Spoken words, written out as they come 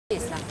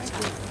Years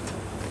later.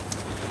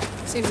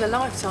 Seems a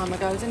lifetime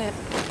ago, doesn't it?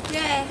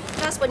 Yeah,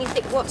 that's when you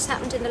think what's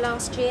happened in the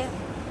last year.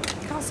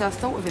 Can't say I've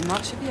thought of him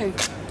much, have you?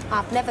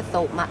 I've never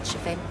thought much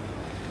of him.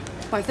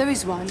 Well, if there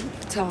is one,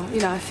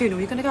 a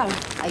funeral, you're going to go?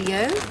 Are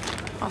you?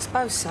 I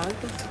suppose so.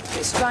 It's a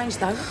bit strange,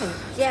 though, isn't it?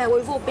 Yeah, well,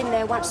 we've all been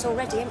there once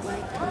already, haven't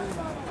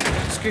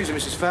we? Excuse me,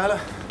 Mrs.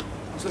 Fowler.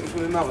 I was looking for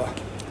my mother.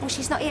 Well,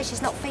 she's not here.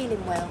 She's not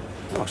feeling well.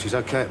 Oh, she's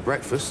okay at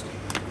breakfast.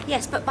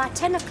 Yes, but by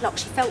 10 o'clock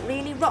she felt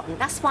really rotten.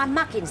 That's why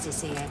Muggins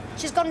is here.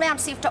 She's gone round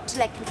to see if Dr.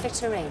 Legg can fit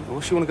her in. Well,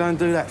 what's she want to go and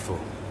do that for?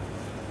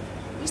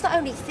 He's not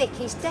only thick,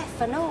 he's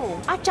deaf and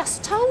all. I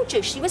just told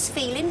you she was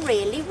feeling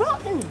really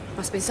rotten.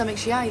 Must have been something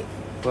she ate.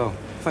 Well,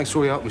 thanks for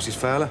all your help, Mrs.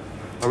 Fowler.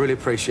 I really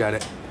appreciate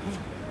it.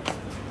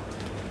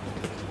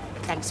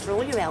 Thanks for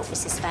all your help,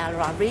 Mrs. Fowler.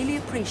 I really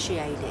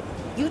appreciate it.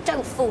 You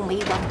don't fool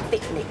me one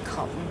bit, Nick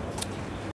Cotton.